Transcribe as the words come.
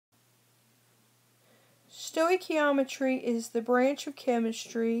Stoichiometry is the branch of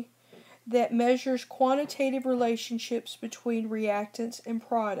chemistry that measures quantitative relationships between reactants and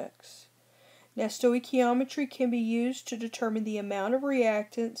products. Now, stoichiometry can be used to determine the amount of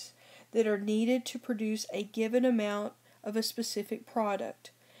reactants that are needed to produce a given amount of a specific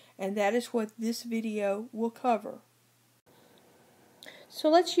product, and that is what this video will cover. So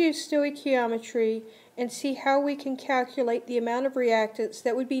let's use stoichiometry and see how we can calculate the amount of reactants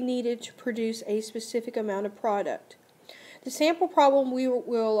that would be needed to produce a specific amount of product. The sample problem we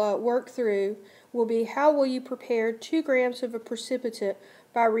will work through will be how will you prepare 2 grams of a precipitant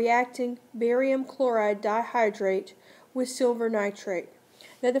by reacting barium chloride dihydrate with silver nitrate.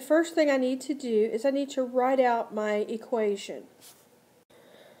 Now the first thing I need to do is I need to write out my equation.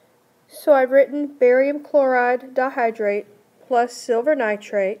 So I've written barium chloride dihydrate plus silver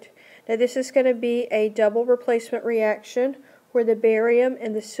nitrate. Now this is going to be a double replacement reaction where the barium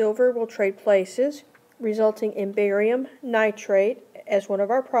and the silver will trade places, resulting in barium nitrate as one of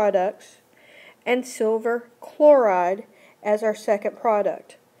our products and silver chloride as our second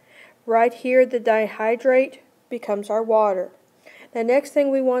product. Right here the dihydrate becomes our water. The next thing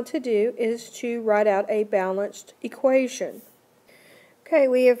we want to do is to write out a balanced equation. Okay,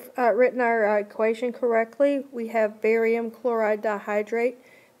 we have written our equation correctly. We have barium chloride dihydrate.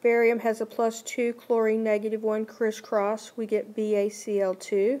 Barium has a +2, chlorine -1 crisscross. We get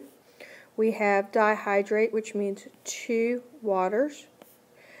BaCl2. We have dihydrate, which means 2 waters.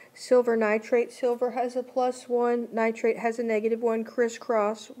 Silver nitrate. Silver has a +1. Nitrate has a -1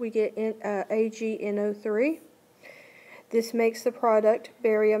 crisscross. We get AgNO3. This makes the product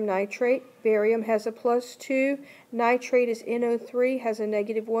barium nitrate. Barium has a +2. Nitrate is NO3, has a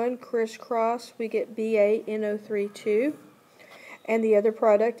 -1 crisscross. We get BaNO3 too. And the other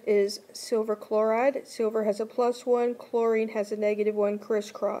product is silver chloride. Silver has a +1. Chlorine has a -1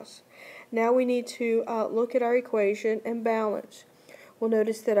 crisscross. Now we need to look at our equation and balance. We'll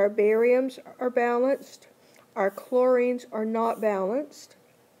notice that our bariums are balanced. Our chlorines are not balanced.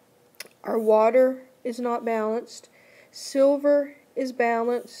 Our water is not balanced. Silver is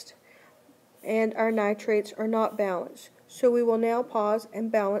balanced, and our nitrates are not balanced. So we will now pause and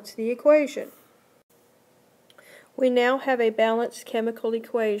balance the equation. We now have a balanced chemical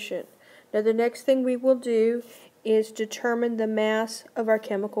equation. Now the next thing we will do is determine the mass of our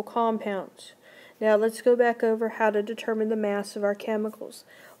chemical compounds. Now let's go back over how to determine the mass of our chemicals.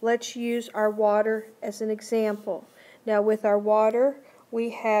 Let's use our water as an example. Now with our water,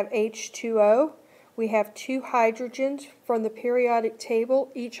 we have H2O. We have 2 hydrogens from the periodic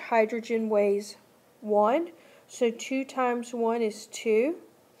table. Each hydrogen weighs 1, so 2 times 1 is 2.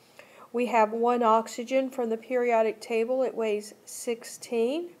 We have 1 oxygen from the periodic table. It weighs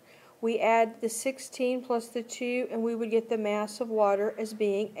 16. We add the 16 plus the 2, and we would get the mass of water as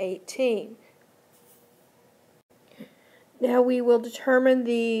being 18. Now we will determine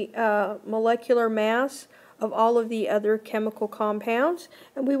the molecular mass of all of the other chemical compounds,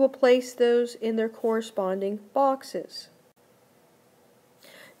 and we will place those in their corresponding boxes.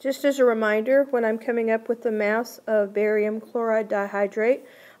 Just as a reminder, when I'm coming up with the mass of barium chloride dihydrate,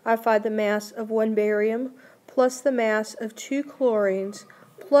 I find the mass of 1 barium plus the mass of 2 chlorines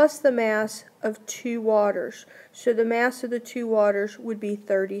plus the mass of 2 waters. So the mass of the 2 waters would be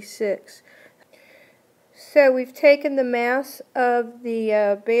 36. So we've taken the mass of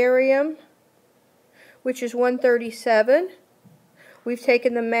the barium, which is 137. We've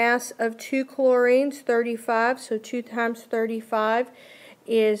taken the mass of 2 chlorines, 35, so 2 times 35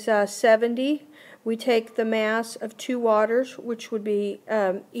 is 70. We take the mass of 2 waters, which would be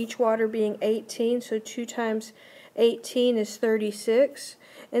each water being 18, so 2 times 18 is 36.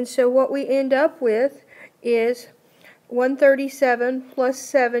 And so what we end up with is 137 plus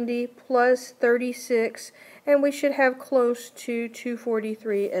 70 plus 36, and we should have close to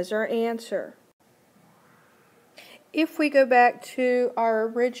 243 as our answer. If we go back to our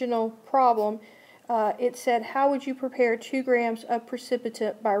original problem, it said, how would you prepare 2 grams of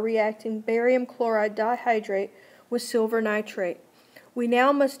precipitant by reacting barium chloride dihydrate with silver nitrate? We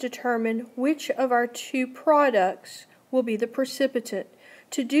now must determine which of our 2 products will be the precipitant.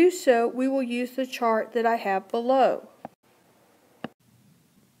 To do so, we will use the chart that I have below.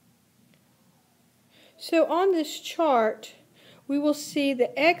 So on this chart, we will see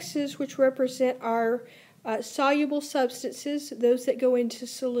the X's, which represent our soluble substances, those that go into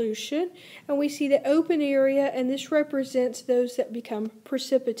solution, and we see the open area, and this represents those that become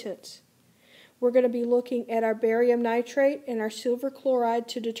precipitants. We're going to be looking at our barium nitrate and our silver chloride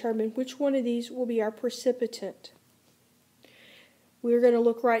to determine which one of these will be our precipitant. We're going to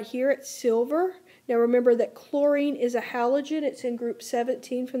look right here at silver. Now remember that chlorine is a halogen. It's in group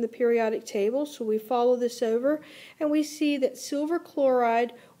 17 from the periodic table. So we follow this over and we see that silver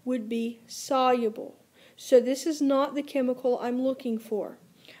chloride would be soluble. So this is not the chemical I'm looking for.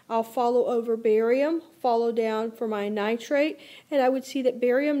 I'll follow over barium, follow down for my nitrate, and I would see that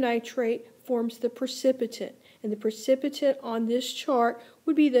barium nitrate forms the precipitant. And the precipitant on this chart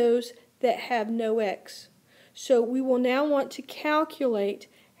would be those that have no X. So we will now want to calculate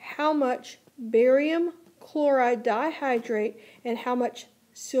how much barium chloride dihydrate and how much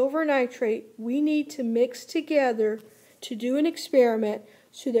silver nitrate we need to mix together to do an experiment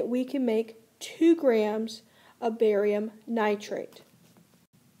so that we can make 2 grams of barium nitrate.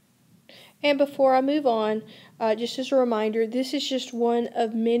 And before I move on, just as a reminder, this is just one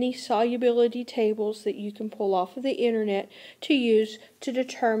of many solubility tables that you can pull off of the internet to use to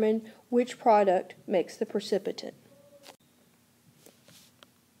determine which product makes the precipitant.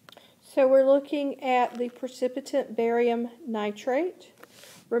 So we're looking at the precipitant barium nitrate.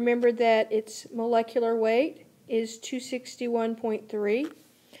 Remember that its molecular weight is 261.3.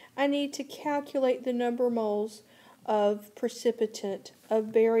 I need to calculate the number of moles of precipitant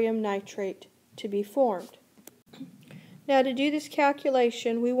of barium nitrate to be formed. Now to do this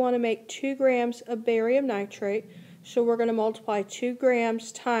calculation, we want to make 2 grams of barium nitrate, so we're going to multiply 2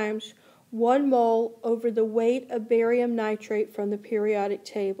 grams times 1 mole over the weight of barium nitrate from the periodic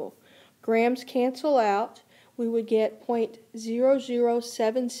table. Grams cancel out. We would get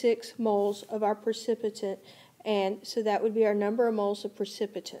 0.0076 moles of our precipitant, and so that would be our number of moles of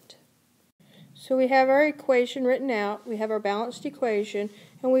precipitant. So we have our equation written out, we have our balanced equation,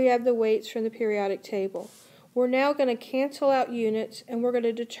 and we have the weights from the periodic table. We're now going to cancel out units, and we're going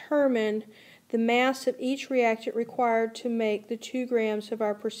to determine the mass of each reactant required to make the 2 grams of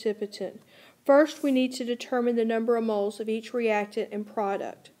our precipitant. First, we need to determine the number of moles of each reactant and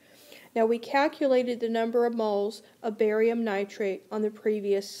product. Now we calculated the number of moles of barium nitrate on the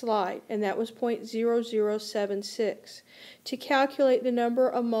previous slide, and that was 0.0076. To calculate the number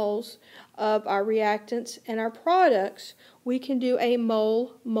of moles of our reactants and our products, we can do a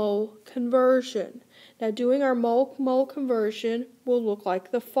mole-mole conversion. Now doing our mole-mole conversion will look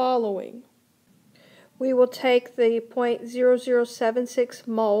like the following. We will take the 0.0076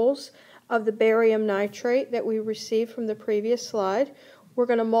 moles of the barium nitrate that we received from the previous slide. We're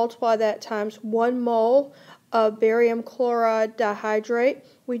going to multiply that times 1 mole of barium chloride dihydrate.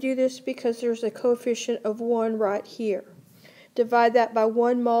 We do this because there's a coefficient of 1 right here. Divide that by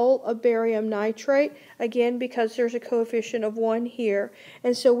 1 mole of barium nitrate, again because there's a coefficient of 1 here.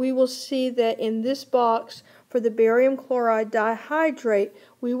 And so we will see that in this box for the barium chloride dihydrate,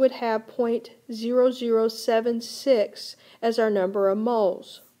 we would have 0.0076 as our number of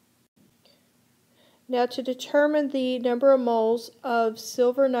moles. Now to determine the number of moles of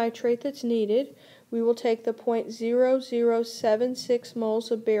silver nitrate that's needed, we will take the 0.0076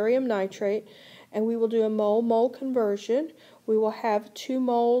 moles of barium nitrate and we will do a mole-mole conversion. We will have 2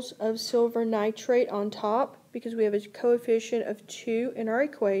 moles of silver nitrate on top because we have a coefficient of 2 in our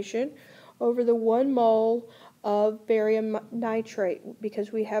equation over the 1 mole of barium nitrate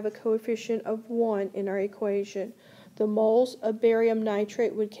because we have a coefficient of 1 in our equation. The moles of barium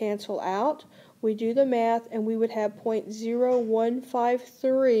nitrate would cancel out. We do the math and we would have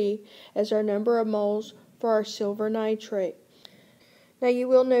 0.0153 as our number of moles for our silver nitrate. Now you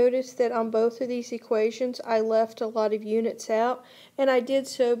will notice that on both of these equations I left a lot of units out, and I did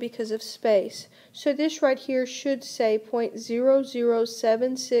so because of space. So this right here should say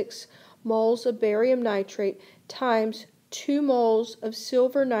 0.0076 moles of barium nitrate times 2 moles of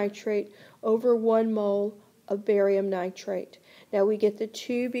silver nitrate over 1 mole of barium nitrate. Now we get the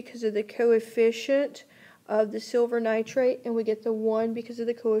 2 because of the coefficient of the silver nitrate, and we get the 1 because of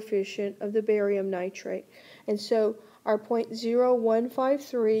the coefficient of the barium nitrate. And so our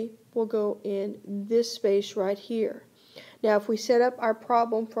 0.0153 will go in this space right here. Now if we set up our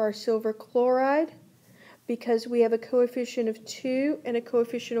problem for our silver chloride, because we have a coefficient of 2 and a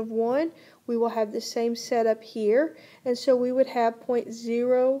coefficient of 1, we will have the same setup here. And so we would have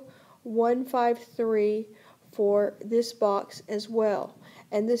 0.0153 for this box as well.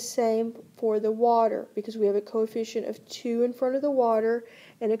 And the same for the water, because we have a coefficient of 2 in front of the water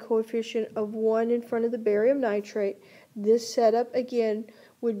and a coefficient of 1 in front of the barium nitrate. This setup again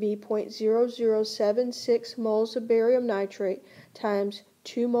would be 0.0076 moles of barium nitrate times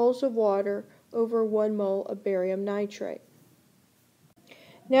 2 moles of water over 1 mole of barium nitrate.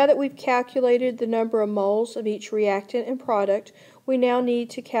 Now that we've calculated the number of moles of each reactant and product, we now need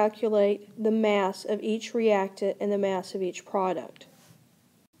to calculate the mass of each reactant and the mass of each product.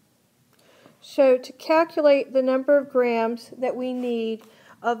 So to calculate the number of grams that we need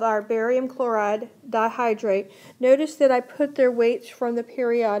of our barium chloride dihydrate. Notice that I put their weights from the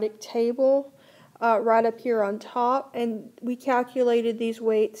periodic table right up here on top, and we calculated these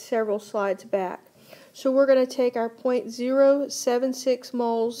weights several slides back. So we're going to take our 0.076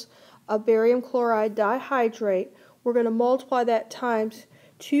 moles of barium chloride dihydrate. We're going to multiply that times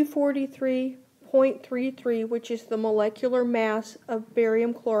 243.33, which is the molecular mass of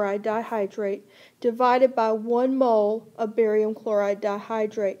barium chloride dihydrate, divided by 1 mole of barium chloride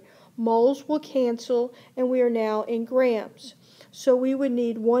dihydrate. Moles will cancel, and we are now in grams. So we would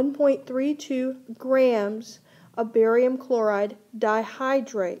need 1.32 grams of barium chloride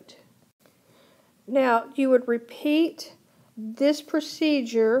dihydrate. Now, you would repeat this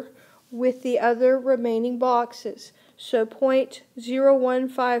procedure with the other remaining boxes. So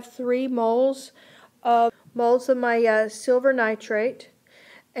 0.0153 moles of my silver nitrate,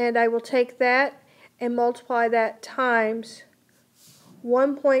 and I will take that and multiply that times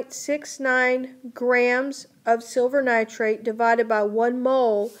 1.69 grams of silver nitrate divided by 1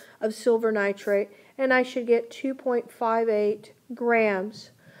 mole of silver nitrate, and I should get 2.58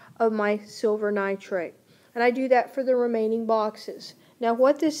 grams of my silver nitrate. And I do that for the remaining boxes. Now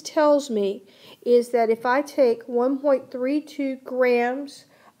what this tells me is that if I take 1.32 grams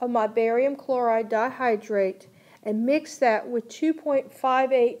of my barium chloride dihydrate and mix that with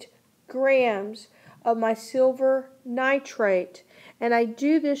 2.58 grams of my silver nitrate, and I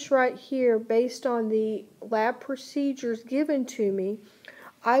do this right here based on the lab procedures given to me,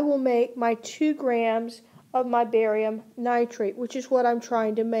 I will make my 2 grams of my barium nitrate, which is what I'm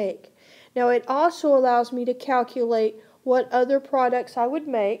trying to make. Now it also allows me to calculate what other products I would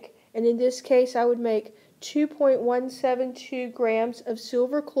make, and in this case I would make 2.172 grams of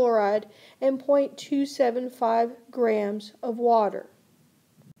silver chloride and 0.275 grams of water.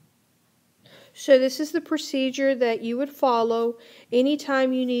 So this is the procedure that you would follow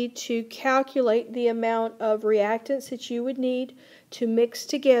anytime you need to calculate the amount of reactants that you would need to mix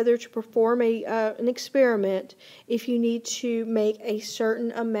together to perform an experiment if you need to make a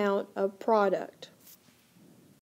certain amount of product.